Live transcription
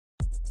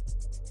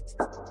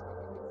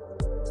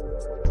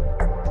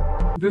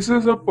This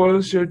is a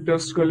pulse jet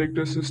dust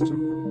collector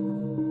system.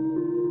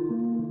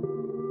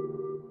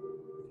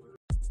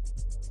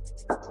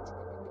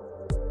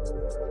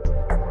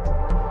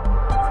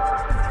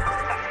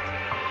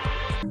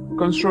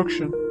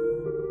 Construction.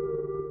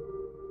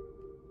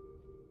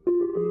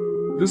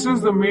 This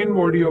is the main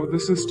body of the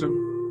system.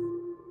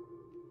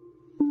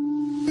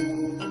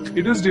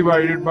 It is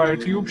divided by a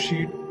tube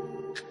sheet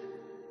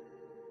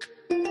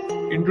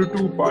into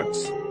two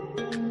parts.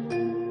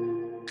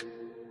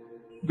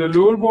 The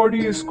lower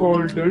body is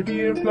called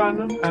dirty air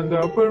plenum and the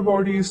upper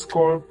body is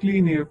called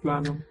clean air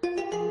plenum.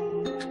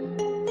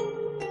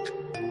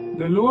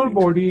 The lower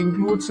body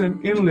includes an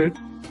inlet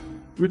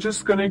which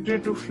is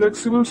connected to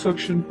flexible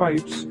suction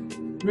pipes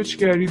which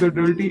carry the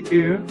dirty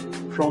air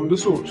from the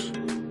source.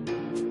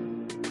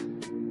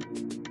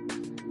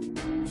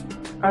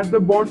 At the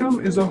bottom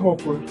is a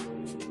hopper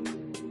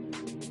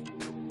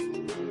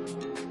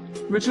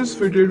which is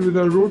fitted with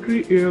a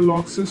rotary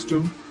airlock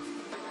system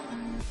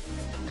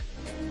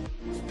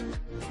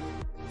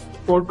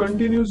for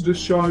continuous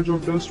discharge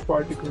of dust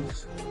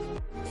particles.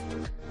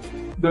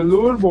 The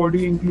lower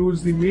body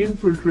includes the main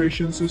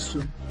filtration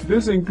system.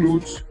 This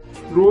includes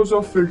rows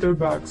of filter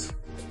bags.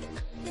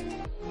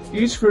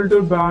 Each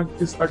filter bag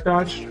is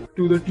attached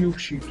to the tube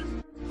sheet.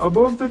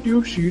 Above the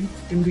tube sheet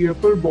in the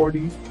upper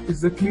body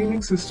is the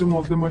cleaning system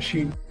of the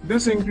machine.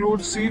 This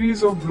includes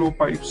series of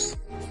blowpipes.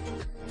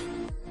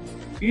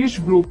 Each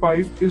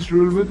blowpipe is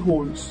drilled with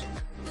holes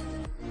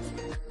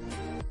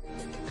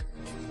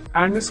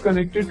and is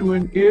connected to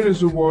an air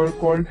reservoir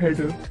called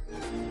header,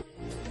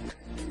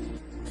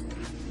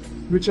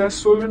 which has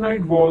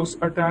solenoid valves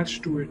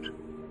attached to it.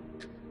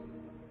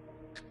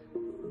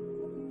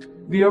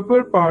 The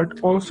upper part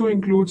also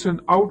includes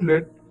an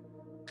outlet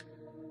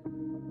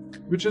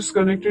which is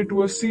connected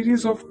to a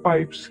series of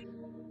pipes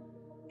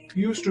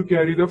used to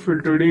carry the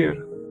filtered air.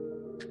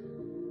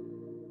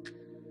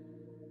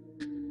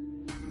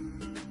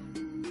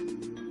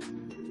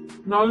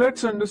 Now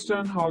let's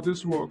understand how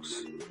this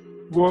works.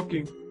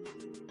 Working.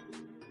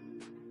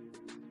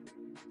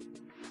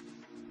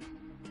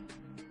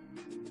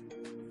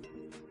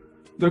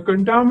 The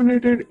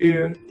contaminated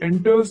air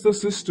enters the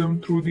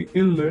system through the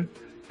inlet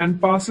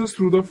and passes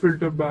through the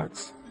filter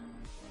bags.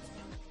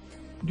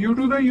 Due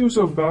to the use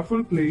of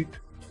baffle plate,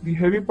 the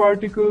heavy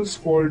particles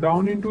fall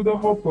down into the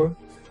hopper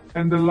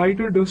and the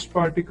lighter dust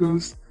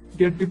particles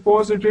get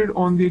deposited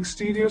on the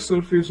exterior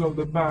surface of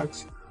the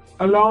bags,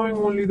 allowing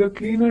only the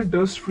cleaner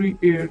dust-free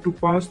air to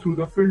pass through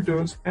the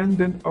filters and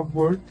then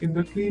upward in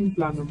the clean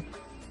plenum.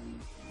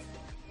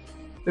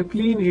 The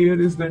clean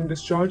air is then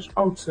discharged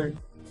outside.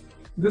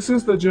 This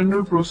is the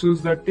general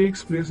process that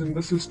takes place in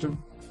the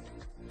system.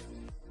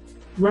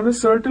 When a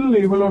certain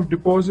level of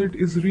deposit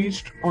is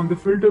reached on the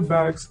filter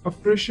bags, a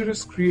pressure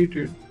is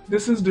created.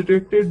 This is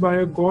detected by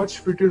a gauge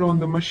fitted on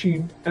the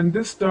machine, and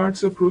this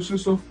starts a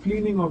process of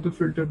cleaning of the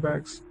filter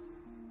bags.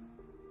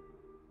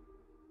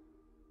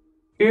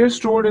 Air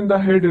stored in the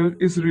header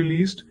is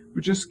released,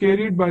 which is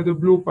carried by the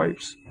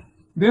blowpipes.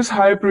 This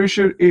high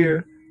pressure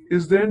air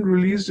is then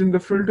released in the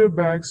filter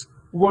bags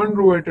one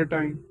row at a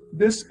time.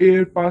 This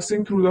air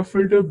passing through the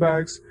filter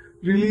bags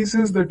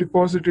releases the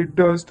deposited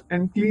dust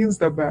and cleans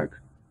the bag.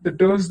 The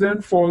dust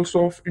then falls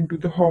off into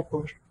the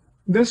hopper.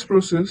 This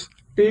process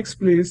takes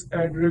place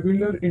at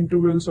regular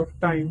intervals of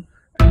time,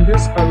 and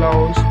this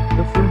allows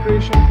the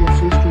filtration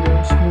process to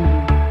run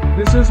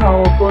smoothly. This is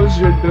how a pulse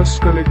jet dust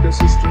collector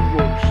system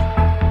works.